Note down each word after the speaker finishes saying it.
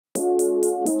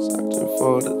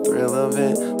for the thrill of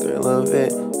it, thrill of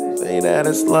it. Say that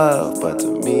it's love, but to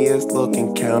me it's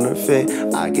looking counterfeit.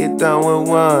 I get done with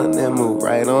one, then move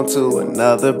right on to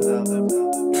another.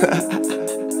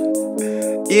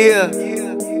 Yeah.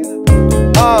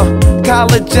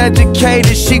 College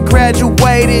educated, she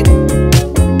graduated.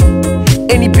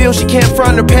 Any bill she can't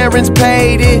front, her parents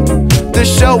paid it. The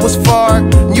show was far,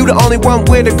 you the only one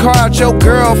with a car out your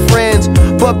girlfriends.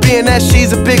 But being that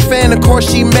she's a big fan, of course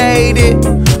she made it.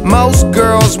 Most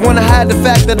girls wanna hide the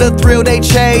fact that the thrill they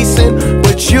chasing,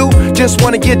 but you just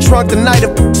wanna get drunk the night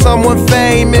of someone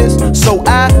famous. So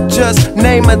I just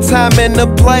name a time and a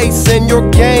place, and you're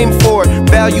game for it.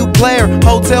 Value player,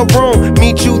 hotel room,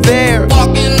 meet you there.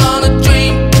 Walking on a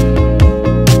dream.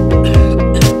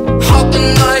 How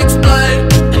can I explain?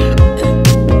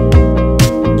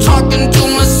 Talking to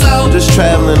myself. Just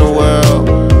traveling the world.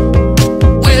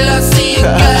 Will I see you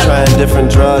again? Trying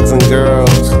different drugs and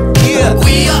girls. Yeah.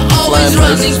 We are always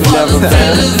running for the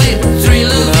thrill of it,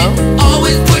 thrill of it.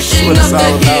 Always pushing up the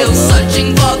hill, searching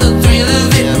for the thrill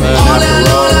of it. All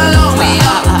alone, we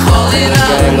are calling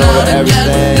out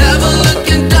again. Never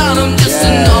looking down, I'm just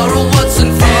an aura of what's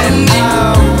in front of me.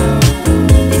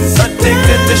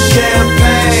 Addicted to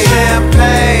champagne,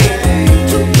 champagne.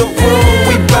 Took the room,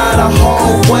 we buy the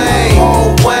whole way,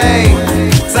 whole way.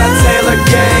 Taylor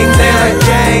gang that,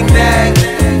 gang that.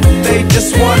 They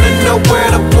just wanna know where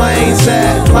the planes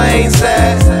at, planes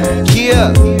at.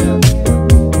 Yeah.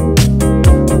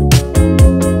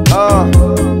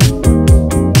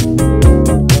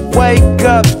 Wake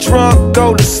up drunk,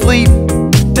 go to sleep,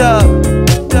 duh.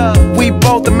 We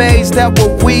both amazed at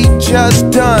what we just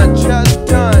done.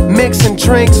 Mixing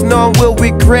drinks, knowing we'll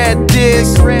regret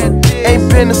this. Ain't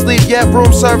been asleep yet,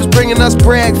 room service bringing us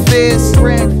breakfast.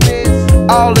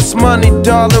 All this money,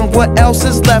 darling, what else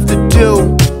is left to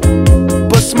do?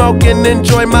 But smoke and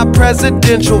enjoy my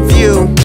presidential view.